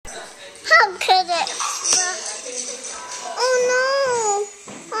Look at it. Oh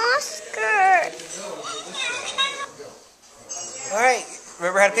no, Oscar. All right,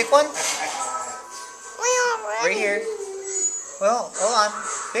 remember how to pick one? We already. Right here. Well, hold on.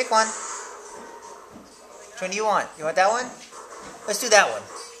 Pick one. Which one do you want? You want that one? Let's do that one.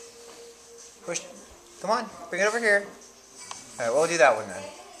 Push. Come on, bring it over here. All right, we'll do that one then.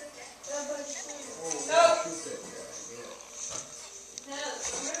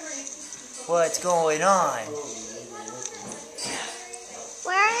 What's going on?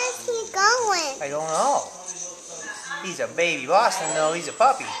 Where is he going? I don't know. He's a baby Boston, though. He's a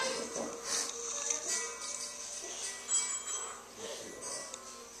puppy.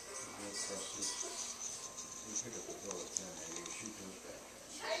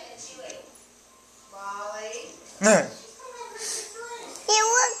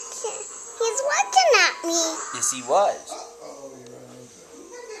 He's looking at me. Yes, he was.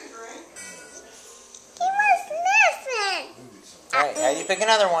 He was missing. All right, how do you pick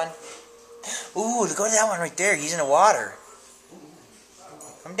another one? Ooh, go to that one right there. He's in the water.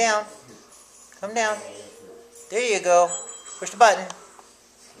 Come down. Come down. There you go. Push the button.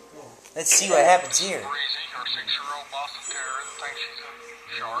 Let's see what happens here.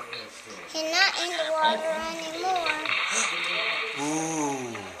 He's not in the water anymore.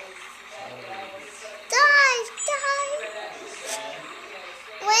 Ooh. Dive, dive.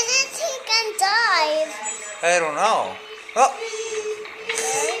 When is he gonna dive? I don't know. Oh.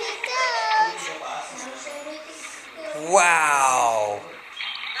 There he goes. Wow.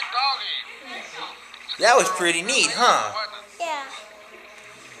 That was pretty neat, huh? Yeah.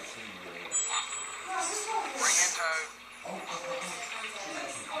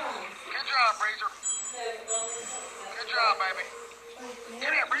 Good job, Razor. Good job, baby.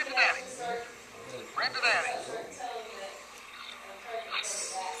 Get here, bring it to daddy. Bring it to daddy.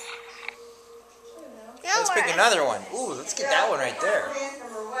 Let's pick another one. Ooh, let's get that one right there.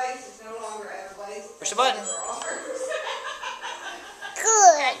 Push the button.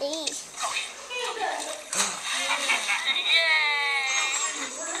 Goody.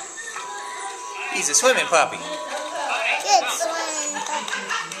 He's a swimming puppy. Good swim.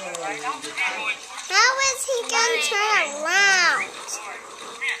 How is he gonna turn around?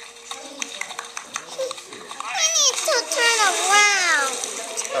 He needs to turn around.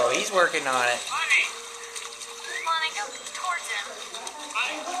 Oh, he's working on it.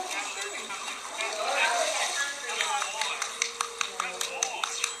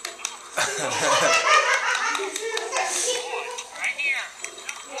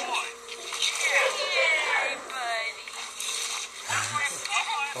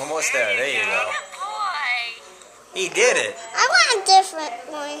 Almost there. There you go. He did it. I want a different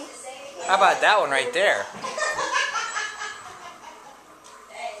one. How about that one right there?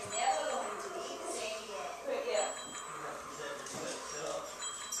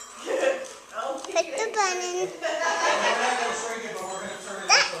 Click the button.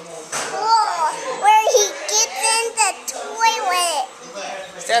 Where he gets in the toilet.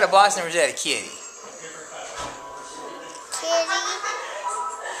 Is that a Boston or is that a kitty? Kitty.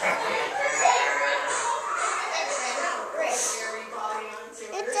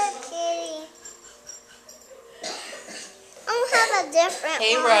 It's a kitty. I'll have a different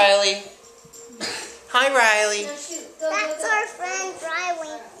Hey, one. Riley. Hi, Riley. That's our friend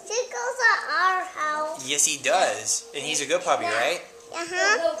Riley. He goes at our house. Yes, he does. And he's a good puppy, right?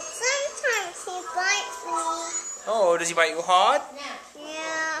 Uh-huh. Sometimes he bites me. Oh, does he bite you hard?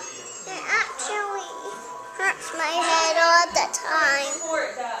 Yeah. It actually hurts my head all the time.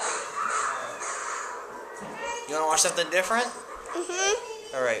 You want to watch something different?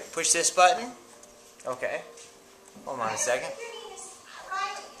 Mm-hmm. All right, push this button. Okay. Hold on a second.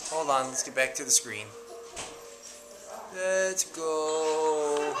 Hold on, let's get back to the screen. Let's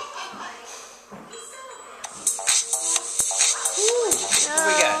go. Ooh, what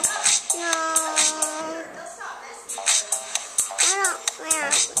we got? No. I don't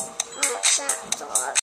want that dog.